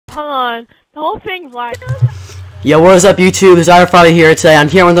Hold on. The whole thing's like. Yo, what is up, YouTube? It's Iron Friday here today. I'm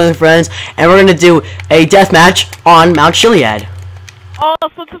here with other friends, and we're gonna do a death match on Mount Chiliad. Oh,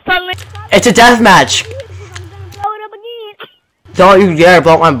 so it's suddenly. It's a death match. Don't you dare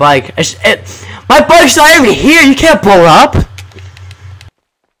blow up my bike. My bike's not even here. You can't blow it up.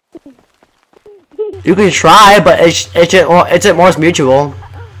 You can try, but it's at most mutual.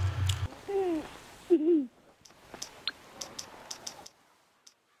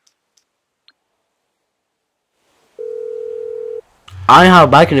 I don't have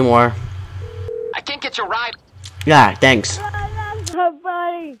a bike anymore. I can't get your ride. Yeah, thanks. So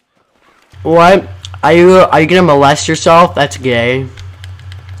funny. What? Are you gonna molest yourself? That's gay.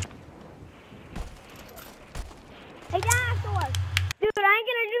 Hey, dinosaur! Dude, I ain't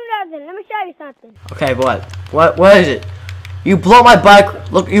gonna do nothing. Let me show you something. Okay, what is it? You blew up my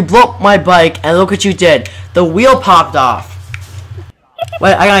bike. Look, you blew up my bike, and look what you did. The wheel popped off.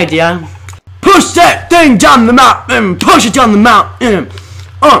 Wait, I got an idea. Push that thing down the mountain. Push it down the mountain.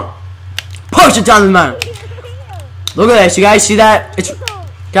 Push it down the mountain. Look at this. You guys see that? It's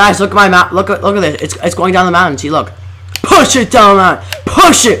guys. Look at my mount. Look at this. It's going down the mountain. See, look. Push it down the mountain.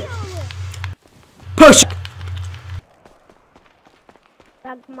 Push it. Push it.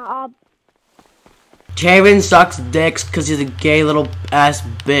 That's my Javen sucks dicks because he's a gay little ass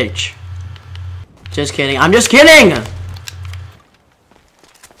bitch. Just kidding. I'm just kidding.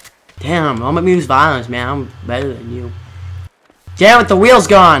 Damn, don't make me use violence, man. I'm better than you. Damn it, the wheel's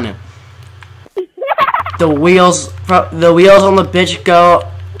gone. The wheels on the bitch go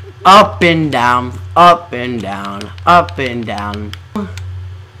up and down, up and down, up and down.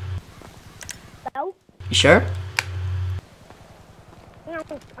 Hello? You sure?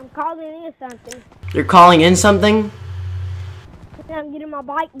 I'm calling in something. You're calling in something? I'm getting my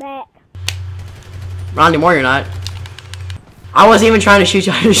bike back. Not anymore, you're not. I wasn't even trying to shoot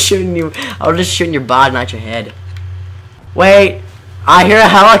you. I was shooting you. I was just shooting your body, not your head. Wait, I hear a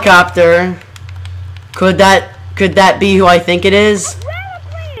helicopter. Could that be who I think it is?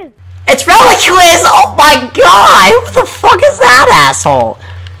 Reliquist! It's Reliquist! Oh my god! Who the fuck is that asshole?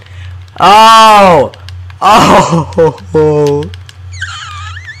 Oh! Oh!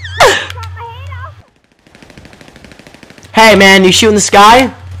 Hey man, you shooting the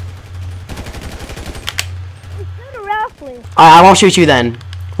sky? I won't shoot you then.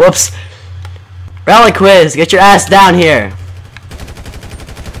 Whoops. Reliquist, get your ass down here.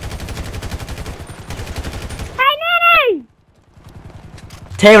 Hey, Nanny!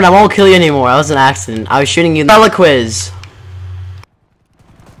 Taven, I won't kill you anymore. That was an accident. I was shooting you. Reliquist.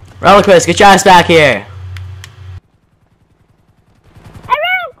 Reliquist, get your ass back here. Hey,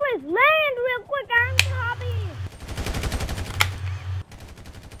 Reliquist, land real quick. I'm gonna hop in.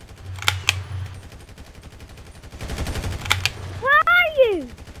 Where are you?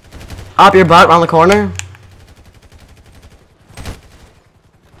 Up your butt, around the corner.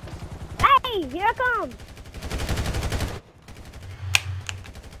 Hey, here I come.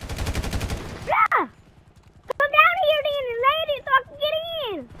 Yeah. Come down here then and land it so I can get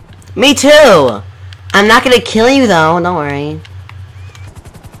in. Me too. I'm not gonna kill you though. Don't worry.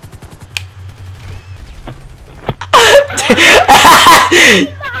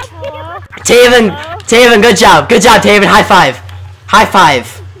 Taven, good job, Taven. High five, high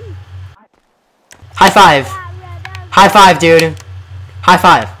five, high five, high five, dude. High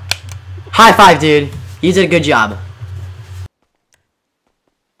five, dude. You did a good job.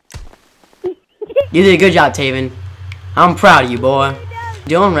 You did a good job, Taven. I'm proud of you, boy.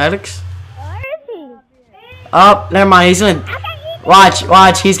 Doing Redix? Where is he? Oh, never mind. He's gonna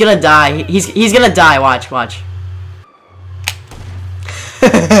watch. He's gonna die. He's gonna die. Watch.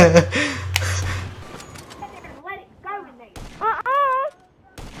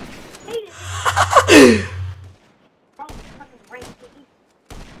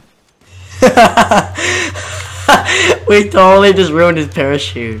 We totally just ruined his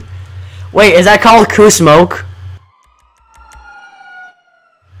parachute. Wait, is that called crew smoke?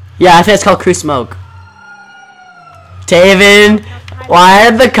 Yeah, I think it's called crew smoke. Taven, why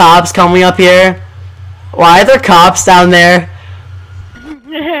are the cops coming up here? Why are there cops down there?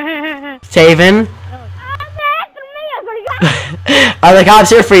 Taven? Are the cops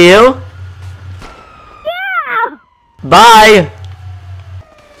here for you? Yeah. Bye!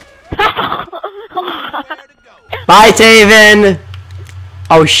 Bye, Taven!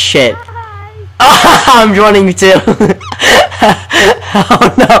 Oh shit. Oh, I'm running too.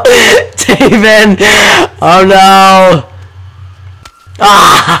 Oh no! Taven! Oh no!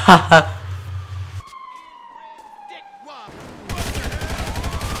 Ah!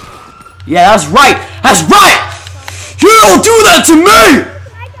 Yeah, that's right! That's right! You don't do that to me!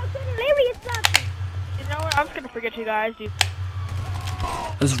 guys.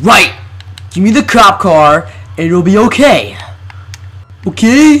 That's right. Give me the cop car, and it'll be okay.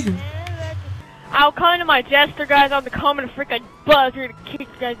 Okay? I'll come to my jester, guys. I'm coming to freaking buzzer to kick you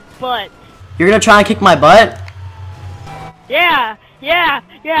guys' butts. You're gonna try and kick my butt? Yeah,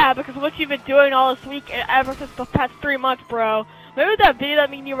 because what you've been doing all this week, ever since the past 3 months, bro. Maybe that video that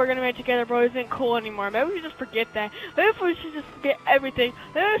me and you were gonna make together, bro, isn't cool anymore. Maybe we should just forget that. Maybe we should just forget everything.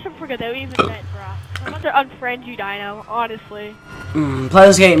 Maybe we should forget that we even met, bro. I'm about to unfriend you, Dino, honestly. Play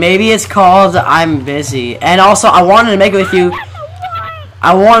this game. Maybe it's called I'm Busy. And also, I wanted to make it with you.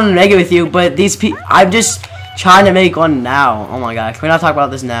 But these people, I'm just trying to make one now. Oh my god, can we not talk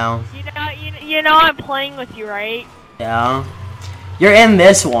about this now? You know I'm playing with you, right? Yeah. You're in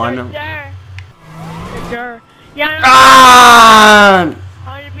this one. Sure. Yeah. Ah!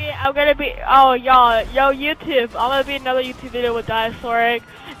 I'm gonna be. Oh, y'all, YouTube. I'm gonna be another YouTube video with Dinosauric.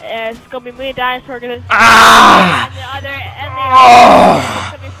 And it's gonna be me and Dinosaur gonna. Ah! And the Oh!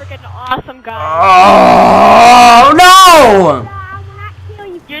 it's gonna be freaking awesome, guys. Oh no!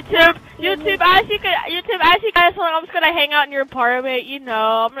 YouTube, as you guys want, I'm just gonna hang out in your apartment. You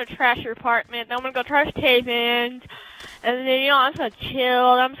know, I'm gonna trash your apartment. Then I'm gonna go trash Taven's. And then, you know, I'm just gonna chill.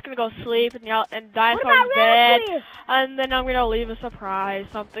 I'm just gonna go sleep and Dinosaur's bed. And then I'm gonna leave a surprise,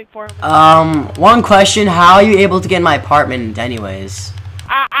 something for him. One question: how are you able to get in my apartment, anyways?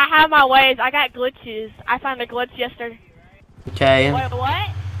 I have my ways. I got glitches. I found a glitch yesterday. Okay. Wait, what?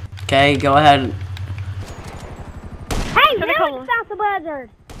 Okay, go ahead. Hey, really? Stop the buzzard.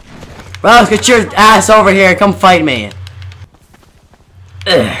 Well, get your ass over here. Come fight me.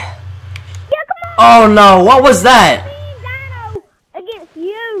 Ugh. Yeah, come on. Oh no! What was that? Dino against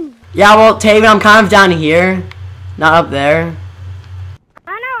you. Yeah, well, Taven, I'm kind of down here, not up there.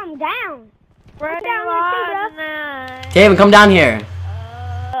 I know I'm down. Ready, Taven, come down here.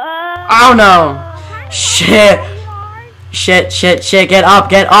 Oh no! Shit! Shit! Get up!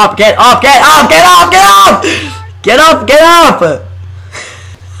 Get up! Get up! Get up! Get up! Get up! Get up! Get up!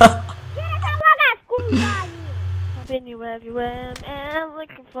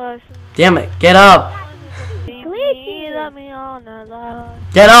 Damn it! Get up! Get up!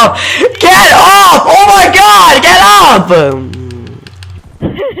 Get up! Oh my God! Get up!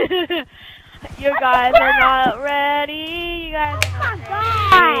 You guys are not ready. You guys are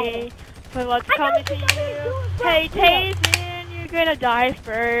not ready. But what's coming to you? Hey, Taven, you're gonna die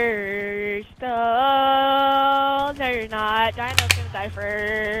first. Oh, no, you're not. Dino's gonna die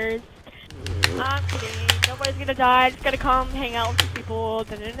first. I'm kidding. Nobody's gonna die. Just gonna come hang out with the people.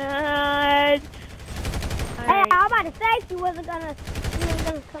 Hey, I'm about to say she wasn't gonna.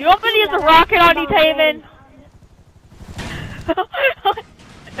 You want me to use a rocket on you, Taven?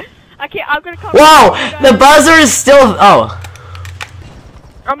 I can't. I'm gonna come. Whoa! The buzzer is still. Oh.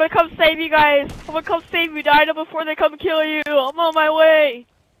 I'm gonna come save you guys. I'm gonna come save you, Dino, before they come kill you. I'm on my way.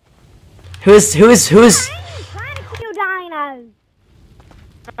 Who's? I'm trying to kill Dino.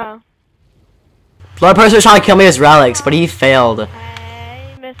 Oh. One person was trying to kill me with relics, but he failed.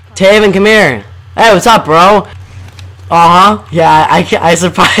 Hey, Miss. Taven, come here. Hey, what's up, bro? Yeah, I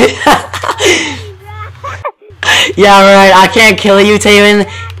surprised. Yeah, right. I can't kill you, Taven.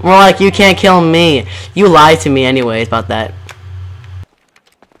 More like you can't kill me. You lied to me, anyways, about that.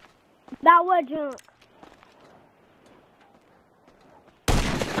 That was junk.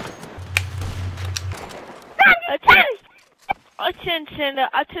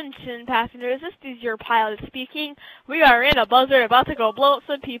 Attention, passengers. This is your pilot speaking. We are in a buzzard, about to go blow up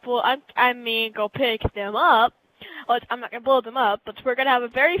some people. I mean, go pick them up. Well, I'm not gonna blow them up, but we're gonna have a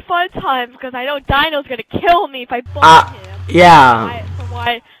very fun time because I know Dino's gonna kill me if I bomb him. Yeah.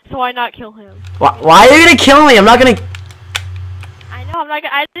 So why not kill him? Why are you gonna kill me? I'm not gonna. I know.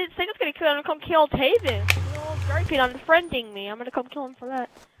 I didn't say I was gonna kill him. I'm gonna come kill Taven. He's unfriending me. I'm gonna come kill him for that.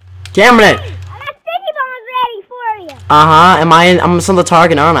 Damn it. I got sticky bombs ready for you. I'm still the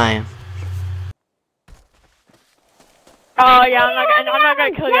target, aren't I? Oh yeah, I'm not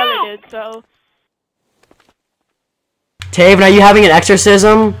gonna kill the other dude. So. Taven, are you having an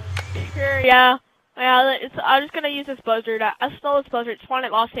exorcism? Sure, yeah. I'm just gonna use this buzzard. I stole this buzzard. It's one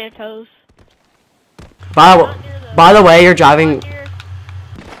at Los Santos. By the way, you're driving.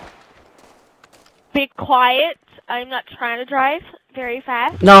 Be quiet. I'm not trying to drive very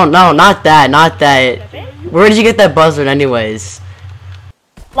fast. No, not that. Where did you get that buzzard, anyways?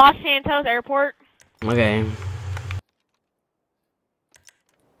 Los Santos Airport. Okay.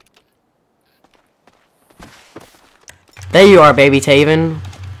 There you are, baby Taven.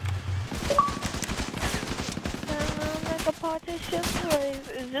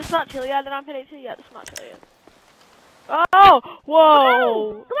 Is this not Tilia that I'm heading to? Yeah, this is not Tilia. Oh!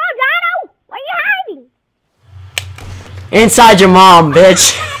 Whoa! Come on, Dino! Where are you hiding? Inside your mom,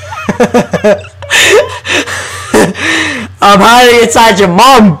 bitch. I'm hiding inside your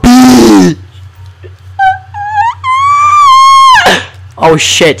mom, bitch. Oh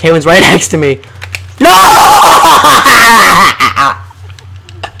shit, Taylor's right next to me. No!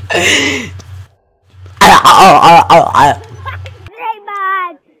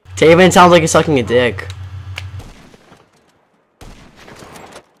 Taven sounds like he's sucking a dick.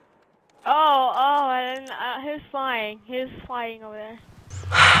 Who's flying? Who's flying over there?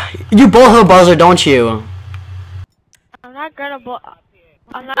 You both have a buzzer, don't you? I'm not gonna blow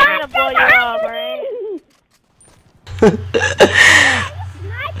you up, alright?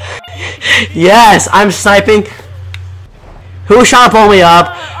 Yes, I'm sniping. Who's trying to blow me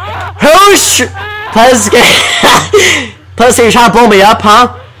up? Who's Plus, you're trying to blow me up,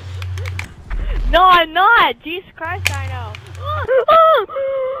 huh? No, I'm not. Jesus Christ, I know.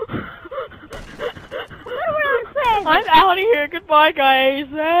 I'm out of here. Goodbye, guys.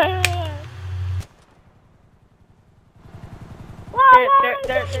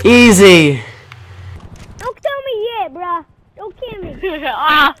 Easy. Don't kill me yet, bruh. Don't kill me.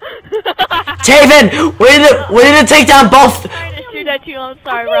 Taven, we need to take down both. I'm trying to shoot at you. I'm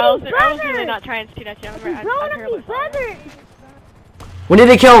sorry, bro. I was really not trying to shoot at you. I'm terribly sorry. We need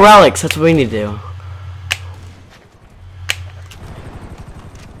to kill relics. That's what we need to do.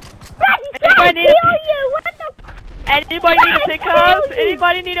 Anybody need a pickup?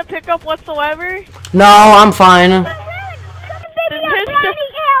 Anybody need a pickup whatsoever? No, I'm fine.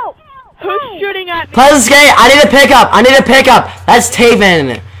 Who's shooting at me? Pleasant Skate, I need a pickup. I need a pickup. That's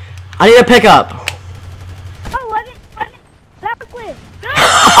Taven. I need a pickup. Oh, was it? That was clear. I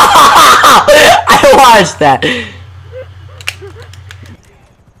watched that.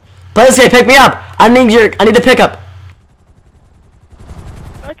 Pleasant Skate, pick me up. I need a pickup.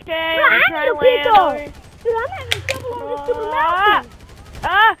 Okay, Bro, I'm trying to land over. Dude, I'm having trouble on this stupid mountain.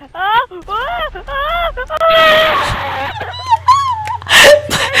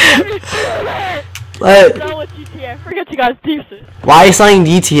 What? Done with GTA. I forget you guys decent. Why are you selling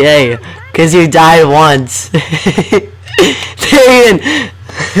GTA? Because you died once. Taven.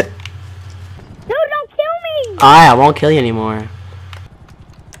 Dude, don't kill me. Alright, I won't kill you anymore.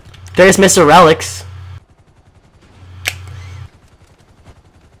 There's Mr. Relics.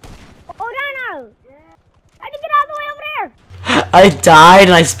 I died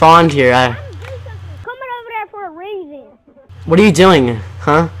and I spawned here. I'm coming over there for a reason. What are you doing,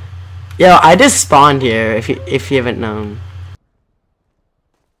 huh? Yo, I just spawned here. If you haven't known.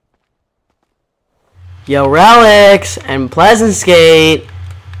 Yo, Relics and Pleasant Skate.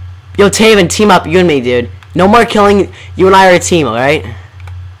 Yo, Taven, team up, you and me, dude. No more killing. You and I are a team, all right?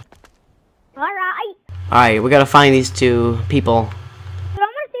 All right. All right, we gotta find these two people. So I'm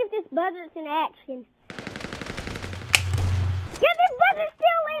gonna see if this buzzard's in action. Yeah, this buzzard's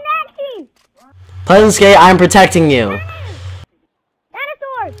still in action! Pleasant Skate, I'm protecting you.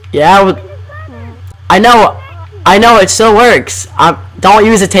 Dinosaurs! Yeah, I know, it still works. Don't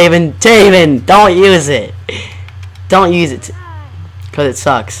use it, Taven. Taven, don't use it. Don't use it. Because it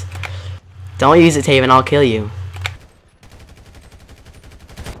sucks. Don't use it, Taven, I'll kill you.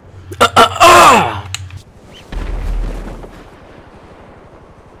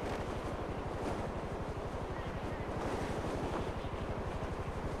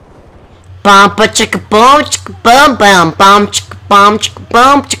 Bum ba chicka boom chicka bum bum bum chicka bum chicka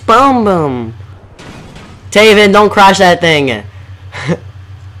bum chicka bum boom. Taven, don't crash that thing.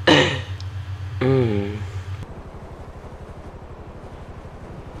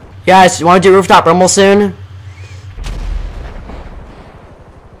 Guys, you want to do rooftop rumble soon?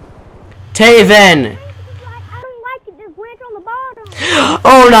 Taven. I don't like it, there's branch on the bottom.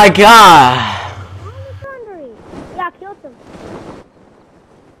 Oh my god. Yeah, I killed him.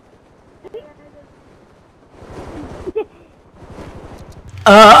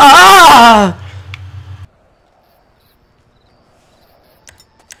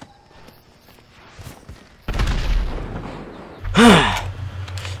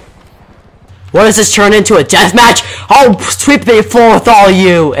 What does this turn into, a death match? I'll sweep the floor with all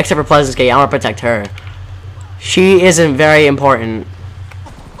you! Except for Pleasant Skate, I want to protect her. She isn't very important.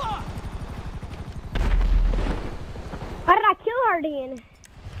 How did I kill her then?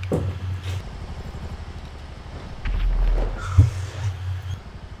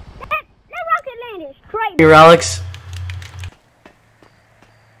 That rocket landed straight. Your relics.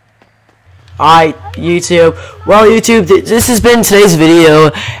 Alright, YouTube. Well, YouTube, this has been today's video,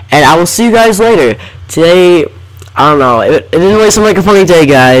 and I will see you guys later. Today, I don't know, it didn't really seem like a funny day,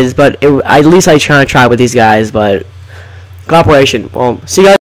 guys, but at least I try with these guys, but cooperation. Well, see you guys.